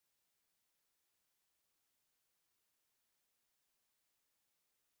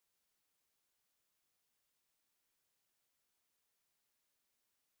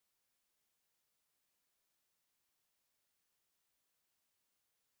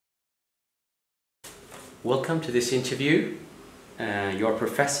Welcome to this interview. You're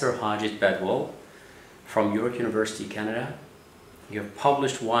Professor Harjeet Badwall from York University, Canada. You have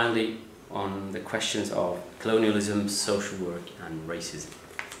published widely on the questions of colonialism, social work and racism.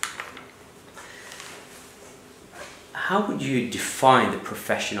 How would you define the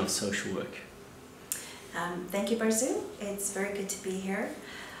profession of social work? Thank you, Barzu. It's very good to be here.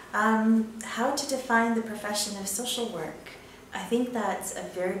 How to define the profession of social work? I think that's a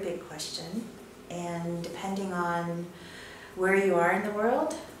very big question, and depending on where you are in the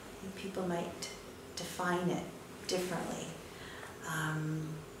world, people might define it differently.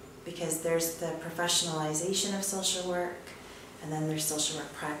 Because there's the professionalization of social work, and then there's social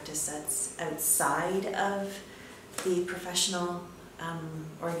work practice that's outside of the professional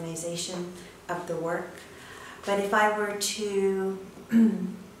organization of the work. But if I were to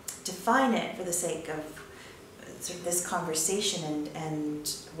define it for the sake of sort of this conversation and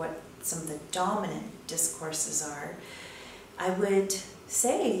what some of the dominant discourses are, I would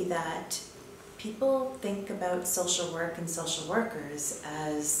say that people think about social work and social workers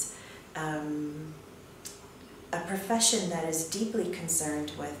as a profession that is deeply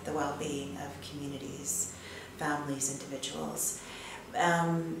concerned with the well-being of communities, families, individuals.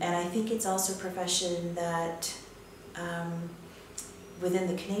 And I think it's also a profession that, within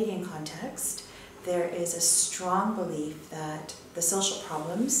the Canadian context, there is a strong belief that the social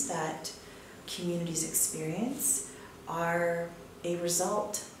problems that communities experience are a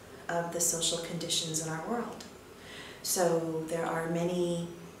result of the social conditions in our world. So there are many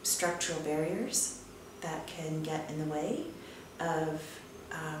structural barriers that can get in the way of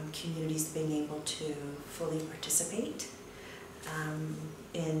communities being able to fully participate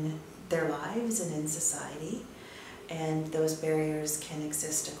in their lives and in society. And those barriers can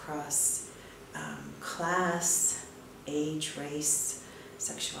exist across class, age, race,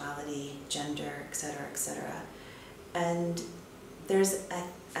 sexuality, gender, etc., etc. And there's,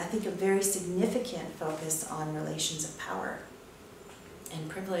 I think, a very significant focus on relations of power and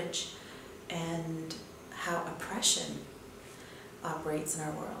privilege and how oppression operates in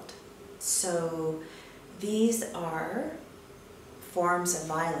our world. So these are forms of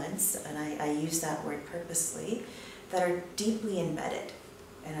violence, and I use that word purposely, that are deeply embedded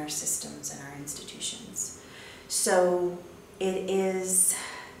in our systems and our institutions. So it is,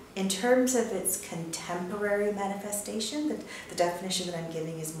 in terms of its contemporary manifestation, the definition that I'm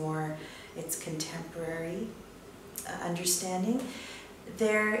giving is more its contemporary understanding,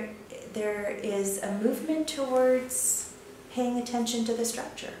 there is a movement towards paying attention to the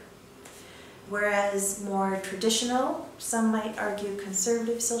structure. Whereas more traditional, some might argue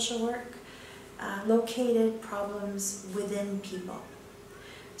conservative social work, located problems within people.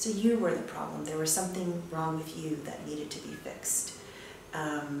 So you were the problem. There was something wrong with you that needed to be fixed.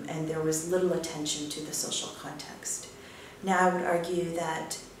 And there was little attention to the social context. Now I would argue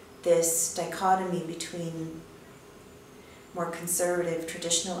that this dichotomy between more conservative,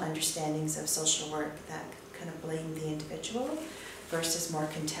 traditional understandings of social work that kind of blame the individual versus more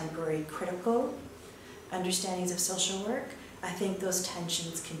contemporary, critical understandings of social work, I think those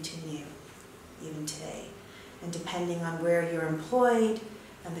tensions continue even today. And depending on where you're employed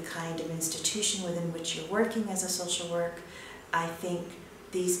and the kind of institution within which you're working as a social work, I think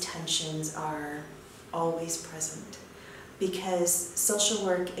these tensions are always present, because social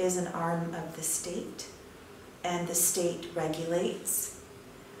work is an arm of the state, and the state regulates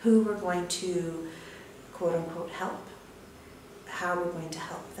who we're going to quote-unquote help, how we're going to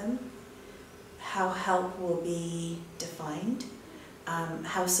help them, how help will be defined,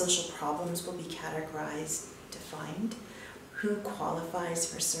 how social problems will be categorized, defined, who qualifies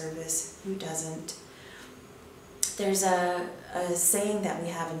for service, who doesn't. There's a saying that we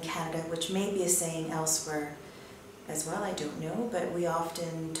have in Canada, which may be a saying elsewhere as well, I don't know, but we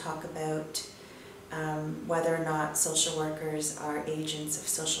often talk about whether or not social workers are agents of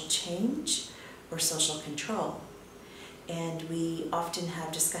social change or social control. And we often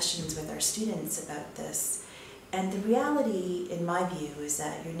have discussions with our students about this. And the reality, in my view, is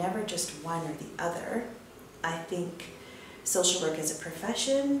that you're never just one or the other. I think social work as a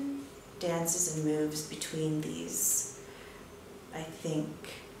profession dances and moves between these, I think,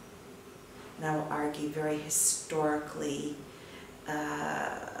 and I will argue, very historically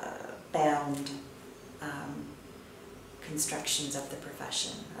bound constructions of the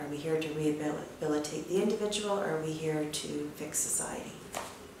profession. Are we here to rehabilitate the individual, or are we here to fix society?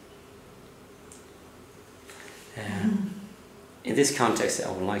 In this context, I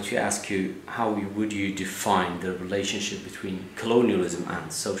would like to ask you, how would you define the relationship between colonialism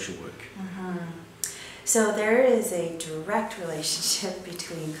and social work? So there is a direct relationship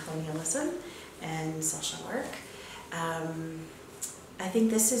between colonialism and social work. I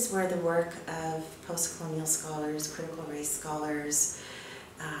think this is where the work of post-colonial scholars, critical race scholars,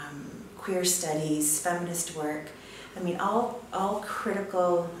 queer studies, feminist work, I mean, all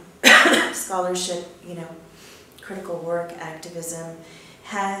critical scholarship, you know, critical work, activism,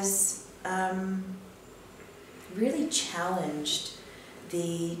 has really challenged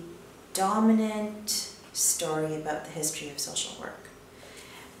the dominant story about the history of social work.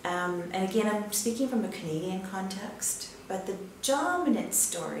 And again, I'm speaking from a Canadian context, but the dominant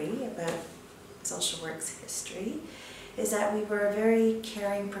story about social work's history is that we were a very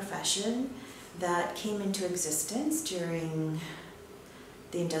caring profession that came into existence during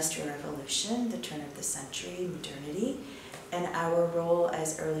the Industrial Revolution, the turn of the century, modernity, and our role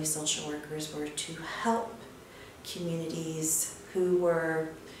as early social workers were to help communities who were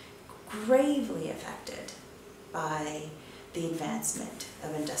gravely affected by the advancement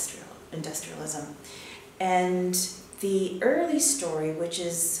of industrialism. And the early story, which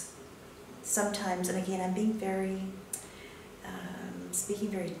is sometimes, and again, I'm being very, speaking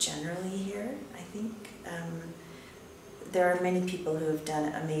very generally here, I think. There are many people who have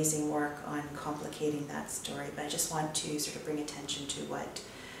done amazing work on complicating that story, but I just want to sort of bring attention to what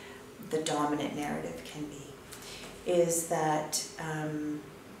the dominant narrative can be, is that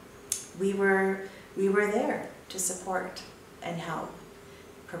we were there to support and help,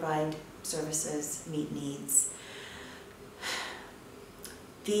 provide services, meet needs.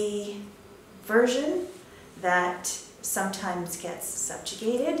 The version that sometimes gets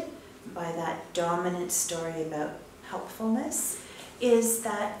subjugated by that dominant story about helpfulness is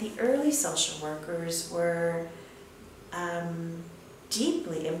that the early social workers were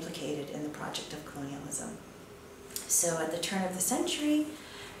deeply implicated in the project of colonialism. So at the turn of the century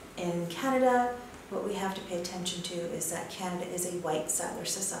in Canada, what we have to pay attention to is that Canada is a white settler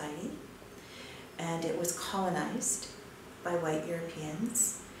society, and it was colonized by white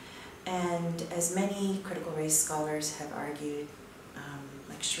Europeans. And as many critical race scholars have argued,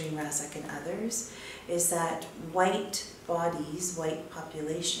 like Shireen Razak and others, is that white bodies, white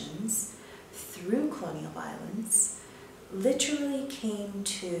populations, through colonial violence, literally came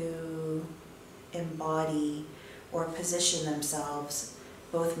to embody or position themselves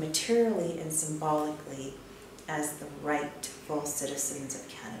both materially and symbolically as the rightful citizens of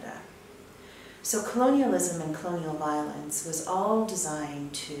Canada. So colonialism and colonial violence was all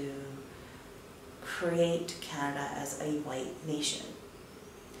designed to create Canada as a white nation.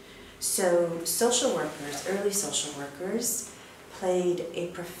 So social workers, early social workers, played a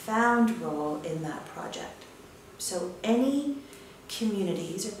profound role in that project. So any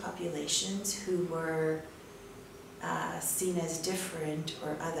communities or populations who were seen as different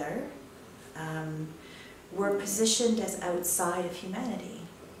or other were positioned as outside of humanity,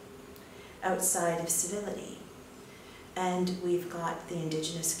 outside of civility. And we've got the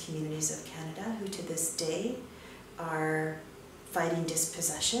Indigenous communities of Canada who to this day are fighting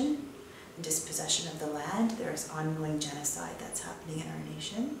dispossession of the land. There is ongoing genocide that's happening in our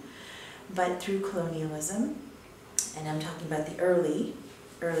nation. But through colonialism, and I'm talking about the early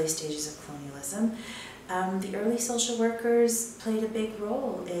stages of colonialism, the early social workers played a big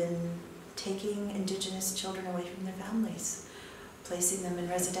role in taking Indigenous children away from their families, placing them in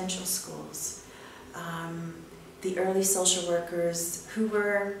residential schools. The early social workers who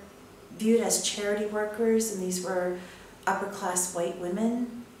were viewed as charity workers, and these were upper-class white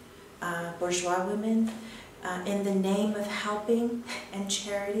women, bourgeois women, in the name of helping and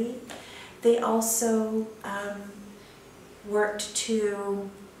charity, they also worked to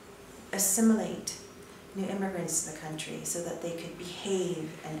assimilate new immigrants to the country so that they could behave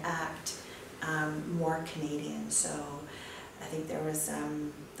and act more Canadian. So I think there was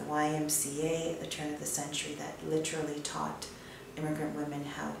the YMCA at the turn of the century that literally taught immigrant women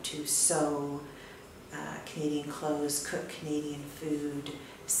how to sew Canadian clothes, cook Canadian food,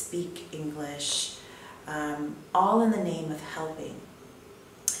 speak English, all in the name of helping.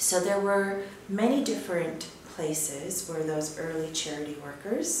 So there were many different places where those early charity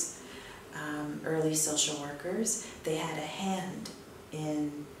workers, early social workers, they had a hand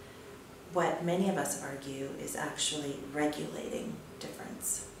in what many of us argue is actually regulating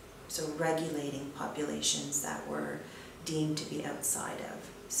difference. So regulating populations that were deemed to be outside of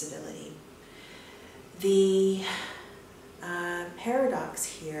civility. The paradox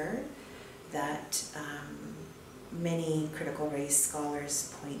here that many critical race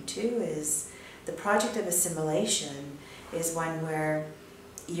scholars point to is the project of assimilation is one where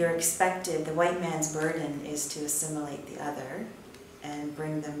you're expected, the white man's burden is to assimilate the other and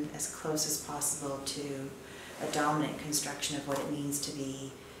bring them as close as possible to a dominant construction of what it means to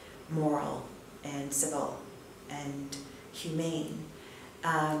be moral and civil and humane.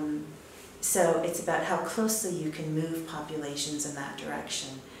 So it's about how closely you can move populations in that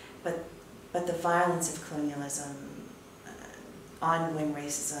direction. But the violence of colonialism, ongoing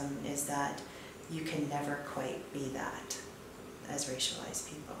racism, is that you can never quite be that as racialized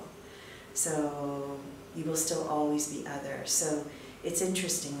people. So you will still always be other. So it's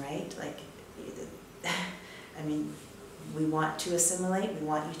interesting, right? Like, I mean, we want to assimilate, we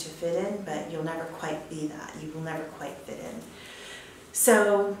want you to fit in, but you'll never quite be that. You will never quite fit in.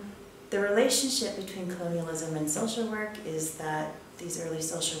 So the relationship between colonialism and social work is that these early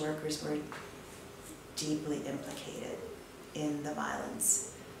social workers were deeply implicated in the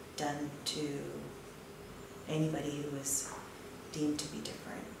violence done to anybody who was deemed to be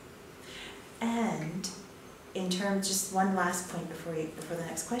different. And in terms, just one last point before the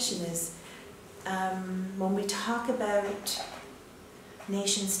next question is, when we talk about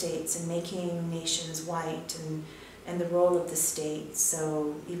nation states and making nations white and the role of the state,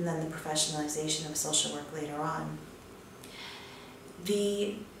 so even then the professionalization of social work later on,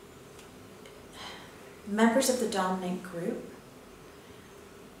 the members of the dominant group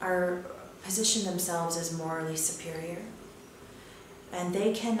position themselves as morally superior, and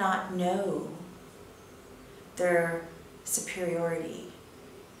they cannot know their superiority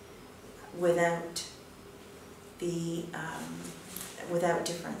without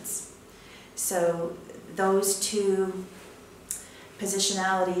difference. So those two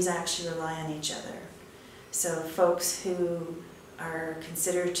positionalities actually rely on each other. So folks who are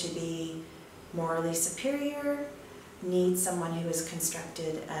considered to be morally superior need someone who is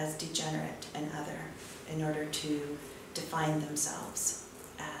constructed as degenerate and other in order to define themselves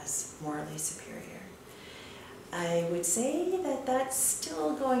as morally superior. I would say that that's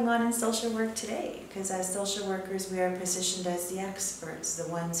still going on in social work today, because as social workers we are positioned as the experts, the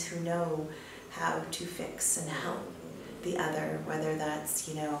ones who know how to fix and help the other, whether that's,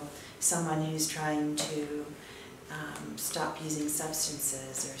 you know, someone who's trying to stop using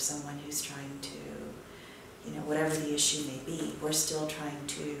substances, or someone who's trying to, you know, whatever the issue may be, we're still trying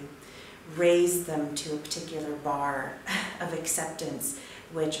to raise them to a particular bar of acceptance,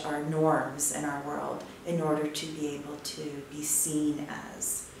 which are norms in our world, in order to be able to be seen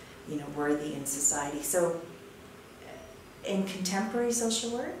as, you know, worthy in society. So in contemporary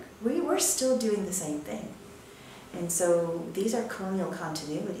social work, we're still doing the same thing. And so these are colonial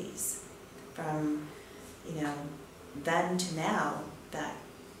continuities from, you know, then to now that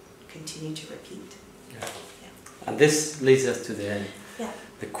continue to repeat. Yeah. Yeah. And this leads us to the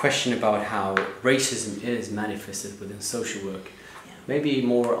question about how racism is manifested within social work. Yeah. Maybe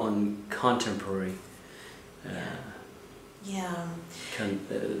more on contemporary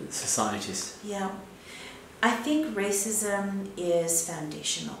societies. Yeah. I think racism is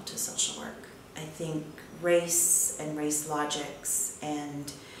foundational to social work. I think race and race logics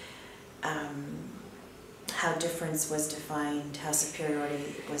and how difference was defined, how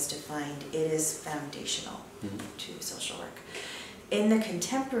superiority was defined, it is foundational to social work. In the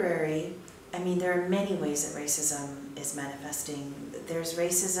contemporary, I mean, there are many ways that racism is manifesting. There's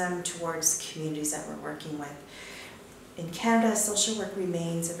racism towards communities that we're working with. In Canada, social work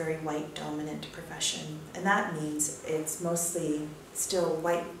remains a very white dominant profession, and that means it's mostly still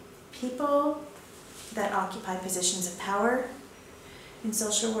white people that occupy positions of power in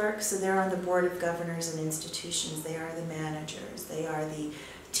social work. So they're on the board of governors and institutions, they are the managers, they are the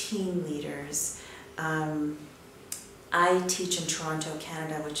team leaders. I teach in Toronto,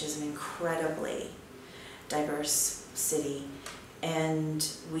 Canada, which is an incredibly diverse city, and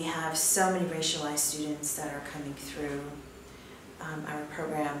we have so many racialized students that are coming through our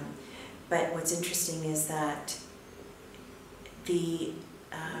program. But what's interesting is that the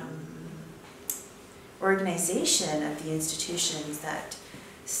organization of the institutions that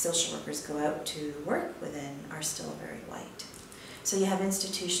social workers go out to work within are still very white. So you have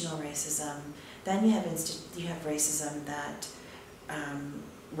institutional racism, then you have racism that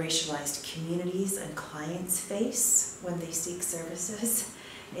racialized communities and clients face when they seek services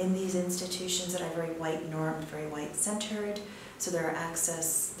in these institutions that are very white normed, very white centered. So there are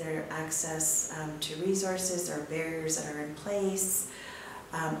access to resources, there are barriers that are in place.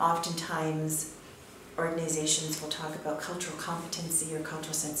 Oftentimes organizations will talk about cultural competency or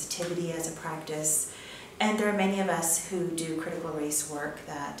cultural sensitivity as a practice. And there are many of us who do critical race work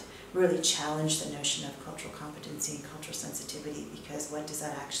that really challenge the notion of cultural competency and cultural sensitivity, because what does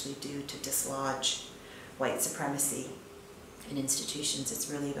that actually do to dislodge white supremacy in institutions? It's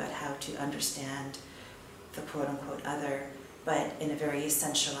really about how to understand the quote-unquote other, but in a very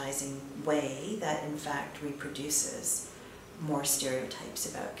essentializing way that in fact reproduces more stereotypes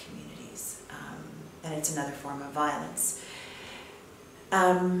about communities. And it's another form of violence.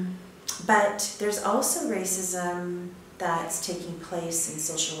 But there's also racism that's taking place in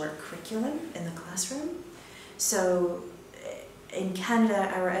social work curriculum in the classroom. So in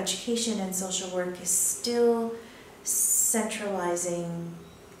Canada, our education in social work is still centralizing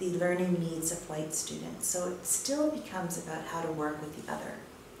the learning needs of white students. So it still becomes about how to work with the other.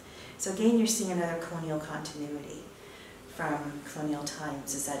 So again, you're seeing another colonial continuity from colonial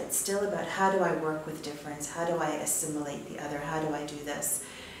times, is that it's still about how do I work with difference, how do I assimilate the other, how do I do this.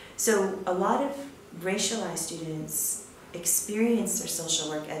 So a lot of racialized students experience their social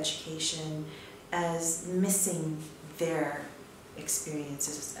work education as missing their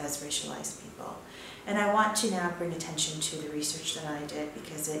experiences as racialized people. And I want to now bring attention to the research that I did,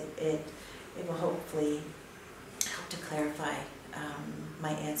 because it will hopefully help to clarify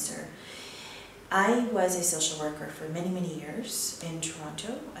my answer. I was a social worker for many, many years in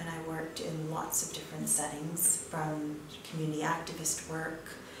Toronto, and I worked in lots of different settings, from community activist work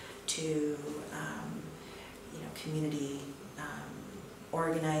to community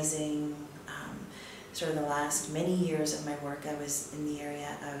organizing. Sort of the last many years of my work, I was in the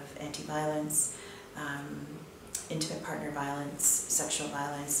area of anti-violence, intimate partner violence, sexual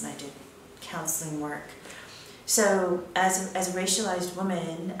violence, and I did counseling work. So as a racialized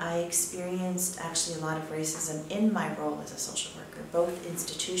woman, I experienced actually a lot of racism in my role as a social worker, both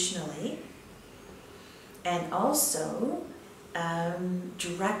institutionally and also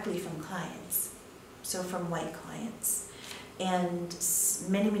directly from clients, so from white clients. And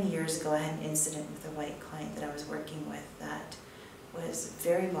many, many years ago, I had an incident with a white client that I was working with that was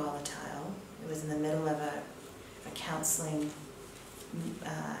very volatile. It was in the middle of a counseling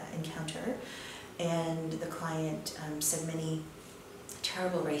encounter, and the client said many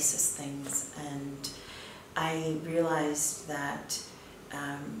terrible racist things, and I realized that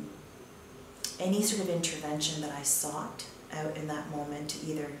any sort of intervention that I sought out in that moment to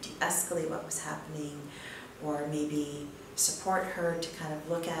either de-escalate what was happening or maybe support her to kind of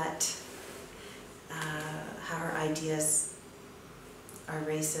look at how her ideas are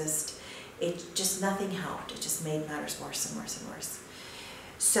racist, nothing helped. It just made matters worse and worse and worse.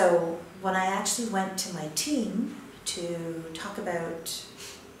 So when I actually went to my team to talk about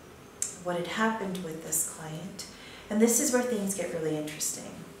what had happened with this client, and this is where things get really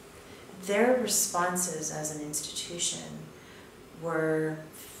interesting, their responses as an institution were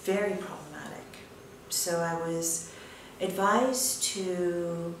very problematic. So I was advised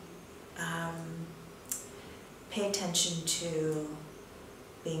to pay attention to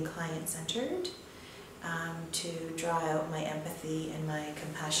being client-centered, to draw out my empathy and my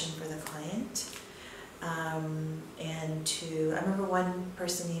compassion for the client, and I remember one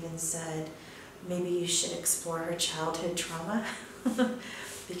person even said, maybe you should explore her childhood trauma,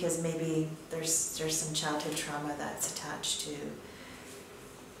 because maybe there's some childhood trauma that's attached to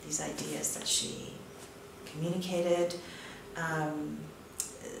these ideas that she communicated.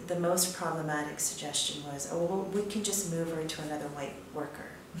 The most problematic suggestion was, oh, well, we can just move her to another white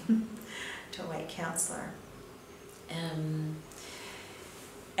worker, to a white counselor.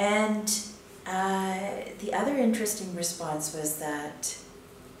 The other interesting response was that,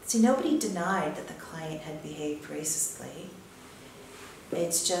 see, nobody denied that the client had behaved racistly.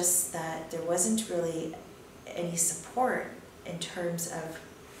 It's just that there wasn't really any support in terms of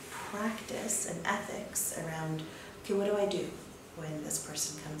practice and ethics around, okay, what do I do when this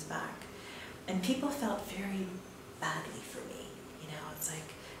person comes back? And people felt very badly for me. It's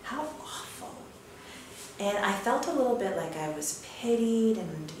like, how awful. And I felt a little bit like I was pitied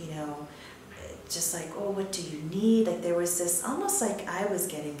and, just like, oh, what do you need? Like there was this, almost like I was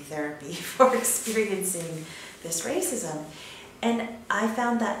getting therapy for experiencing this racism. And I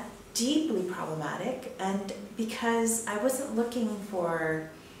found that deeply problematic, and because I wasn't looking for,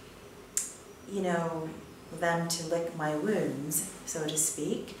 them to lick my wounds, so to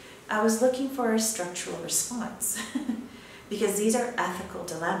speak, I was looking for a structural response because these are ethical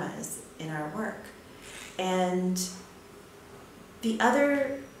dilemmas in our work. And the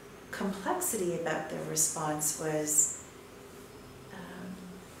other complexity about their response was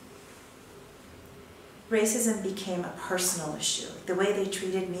racism became a personal issue. The way they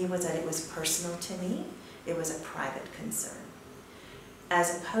treated me was that it was personal to me. It was a private concern,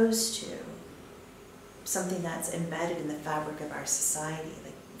 as opposed to something that's embedded in the fabric of our society.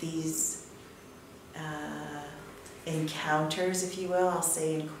 Like these encounters, if you will, I'll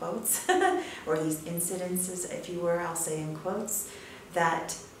say in quotes, or these incidences, if you were, I'll say in quotes,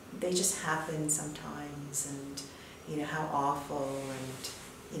 that they just happen sometimes, and how awful,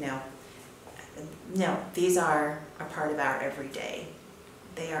 and No, these are a part of our everyday.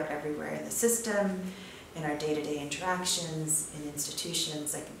 They are everywhere in the system, in our day-to-day interactions, in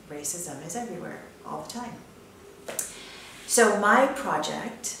institutions. Like racism is everywhere, all the time. So my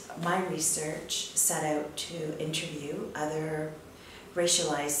project, my research, set out to interview other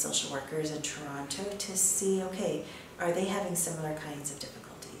racialized social workers in Toronto to see, okay, are they having similar kinds of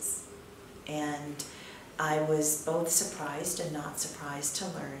difficulties? And I was both surprised and not surprised to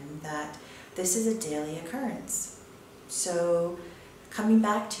learn that this is a daily occurrence. So coming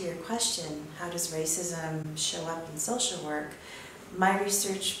back to your question, how does racism show up in social work? My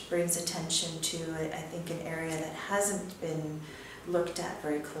research brings attention to, I think, an area that hasn't been looked at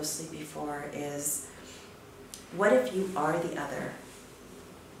very closely before is, what if you are the other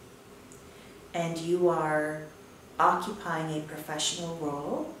and you are occupying a professional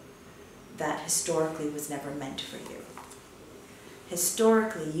role that historically was never meant for you?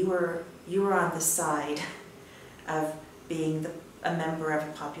 Historically, you were on the side of being a member of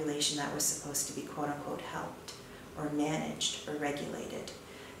a population that was supposed to be quote-unquote helped or managed or regulated.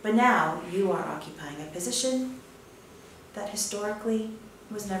 But now you are occupying a position that historically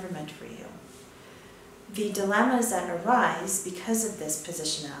was never meant for you. The dilemmas that arise because of this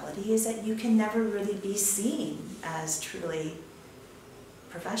positionality is that you can never really be seen as truly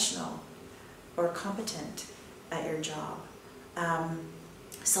professional or competent at your job.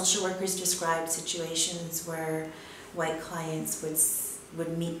 Social workers describe situations where white clients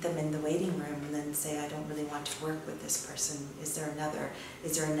would meet them in the waiting room and then say, I don't really want to work with this person. Is there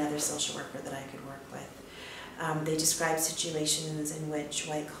another social worker that I could work with? They describe situations in which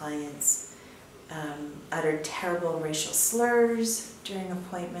white clients uttered terrible racial slurs during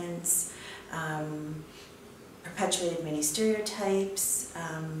appointments, perpetuated many stereotypes.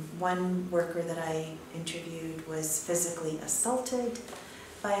 One worker that I interviewed was physically assaulted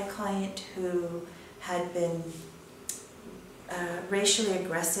by a client who had been racially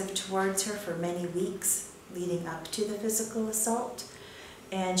aggressive towards her for many weeks leading up to the physical assault.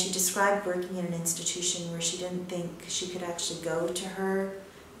 And she described working in an institution where she didn't think she could actually go to her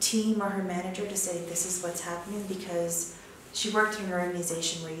team or her manager to say this is what's happening, because she worked in an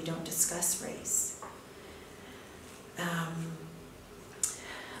organization where you don't discuss race.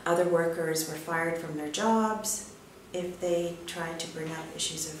 Other workers were fired from their jobs if they tried to bring up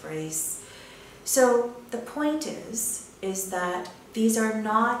issues of race. So the point is that these are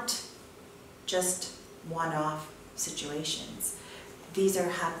not just one-off situations. These are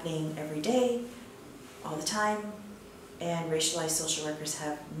happening every day, all the time, and racialized social workers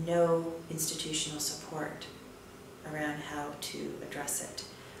have no institutional support around how to address it.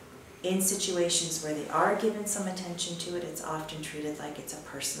 In situations where they are given some attention to it, it's often treated like it's a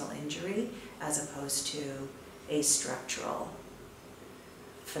personal injury as opposed to a structural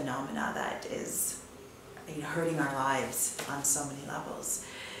phenomena that is hurting our lives on so many levels.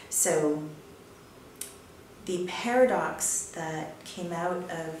 So the paradox that came out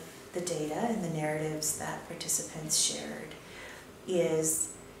of the data and the narratives that participants shared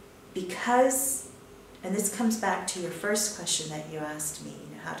is because, and this comes back to your first question that you asked me,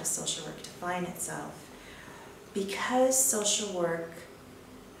 how does social work define itself? Because social work,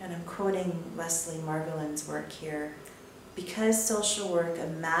 and I'm quoting Leslie Margolin's work here, because social work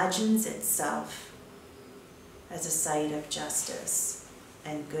imagines itself as a site of justice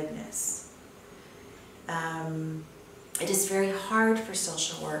and goodness, it is very hard for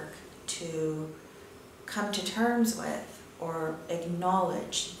social work to come to terms with or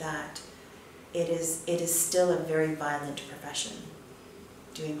acknowledge that it is still a very violent profession,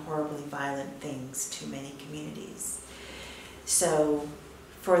 doing horribly violent things to many communities. So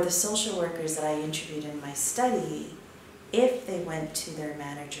for the social workers that I interviewed in my study, if they went to their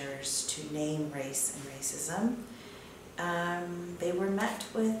managers to name race and racism, they were met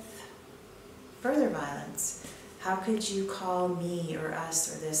with further violence. How could you call me or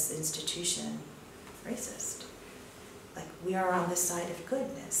us or this institution racist? Like, we are on the side of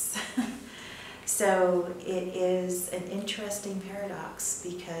goodness. So it is an interesting paradox,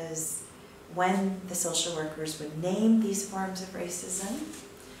 because when the social workers would name these forms of racism,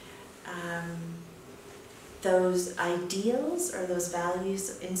 those ideals or those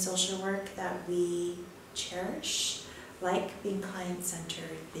values in social work that we cherish, like being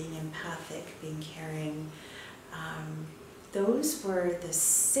client-centered, being empathic, being caring, those were the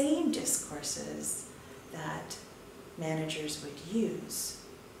same discourses that managers would use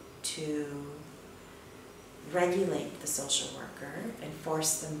to regulate the social worker and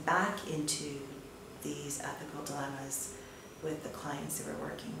force them back into these ethical dilemmas with the clients they were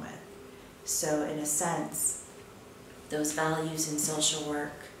working with. So in a sense, those values in social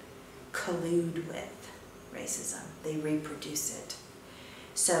work collude with racism. They reproduce it.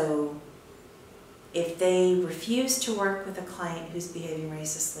 So if they refuse to work with a client who's behaving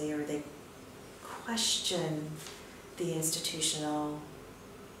racistly, or they question the institutional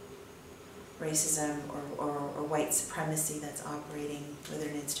racism or white supremacy that's operating within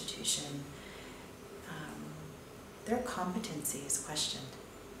an institution, their competency is questioned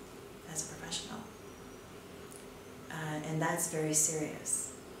as a professional. And that's very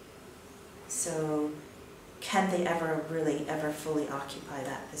serious. So can they ever really ever fully occupy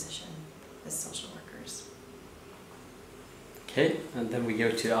that position as social workers? Okay, and then we go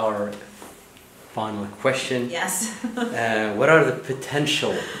to our final question. Yes. What are the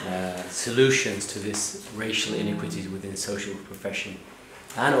potential solutions to this racial inequities within social profession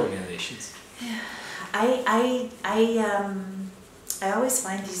and organizations? I always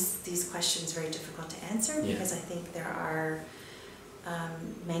find these questions very difficult to answer, because I think there are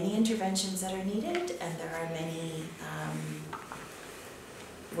many interventions that are needed, and there are many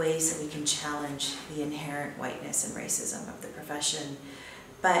ways that we can challenge the inherent whiteness and racism of the profession.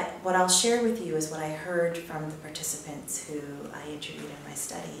 But what I'll share with you is what I heard from the participants who I interviewed in my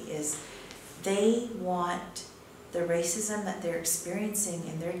study is they want the racism that they're experiencing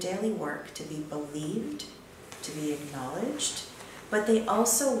in their daily work to be believed, to be acknowledged, but they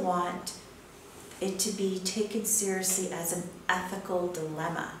also want it to be taken seriously as an ethical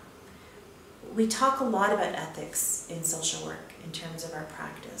dilemma. We talk a lot about ethics in social work in terms of our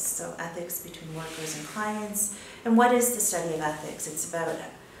practice. So ethics between workers and clients. And what is the study of ethics? It's about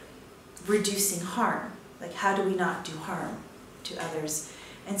reducing harm. Like, how do we not do harm to others?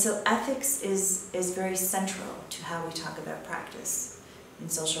 And so ethics is very central to how we talk about practice in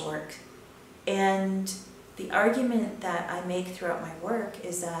social work. And the argument that I make throughout my work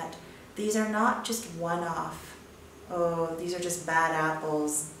is that these are not just one-off, oh, these are just bad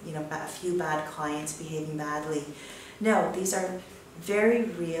apples, you know, a few bad clients behaving badly. No, these are very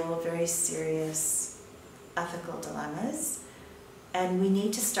real, very serious ethical dilemmas, and we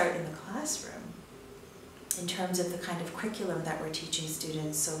need to start in the classroom in terms of the kind of curriculum that we're teaching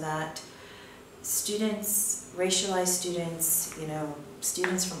students, so that students, racialized students, you know,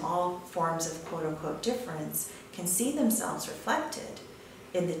 students from all forms of quote-unquote difference can see themselves reflected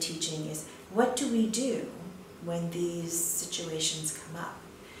in the teaching. Is what do we do when these situations come up?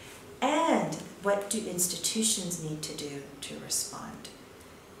 And what do institutions need to do to respond,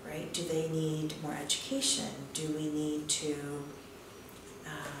 right? Do they need more education? Do we need to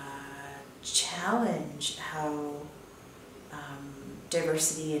challenge how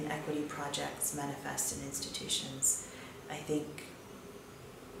diversity and equity projects manifest in institutions? I think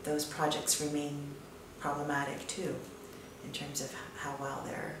those projects remain problematic too, in terms of how well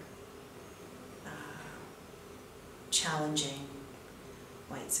they're challenging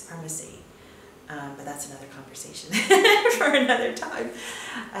white supremacy. But that's another conversation for another time.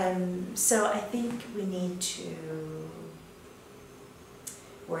 So I think we need to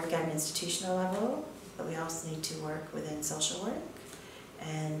work at an institutional level, but we also need to work within social work.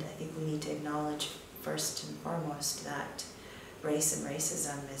 And I think we need to acknowledge first and foremost that race and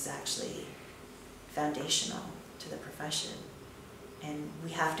racism is actually foundational to the profession. And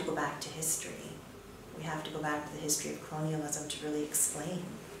we have to go back to history. We have to go back to the history of colonialism to really explain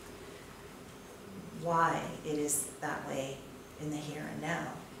why it is that way in the here and now.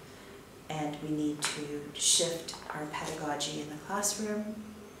 And we need to shift our pedagogy in the classroom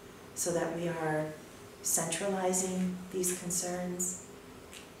so that we are centralizing these concerns.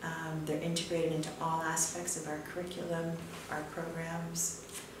 They're integrated into all aspects of our curriculum, our programs.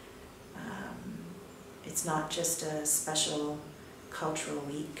 It's not just a special cultural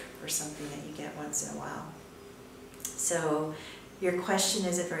week or something that you get once in a while. So your question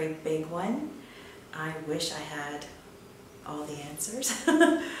is a very big one. I wish I had all the answers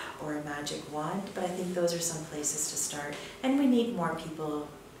or a magic wand, but I think those are some places to start. And we need more people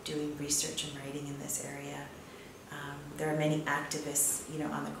doing research and writing in this area. There are many activists, you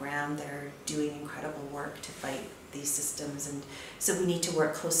know, on the ground that are doing incredible work to fight these systems, and so we need to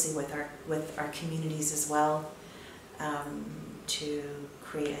work closely with our communities as well to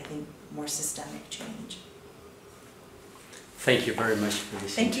create, I think, more systemic change. Thank you very much for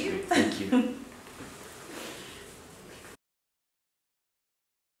this interview. Thank you. Thank you.